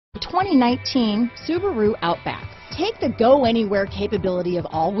2019 Subaru Outback. Take the go-anywhere capability of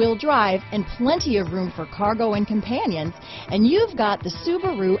all-wheel drive and plenty of room for cargo and companions, and you've got the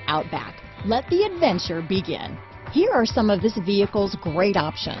Subaru Outback. Let the adventure begin. Here are some of this vehicle's great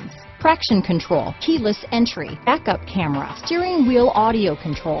options: traction control, keyless entry, backup camera, steering wheel audio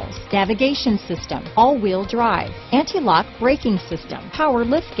controls, navigation system, all-wheel drive, anti-lock braking system, power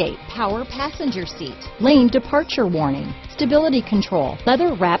liftgate, power passenger seat, lane departure warning, stability control,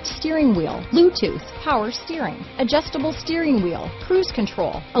 leather-wrapped steering wheel, Bluetooth, power steering, adjustable steering wheel, cruise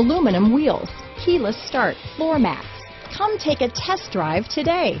control, aluminum wheels, keyless start, floor mats. Come take a test drive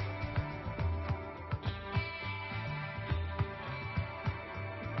today.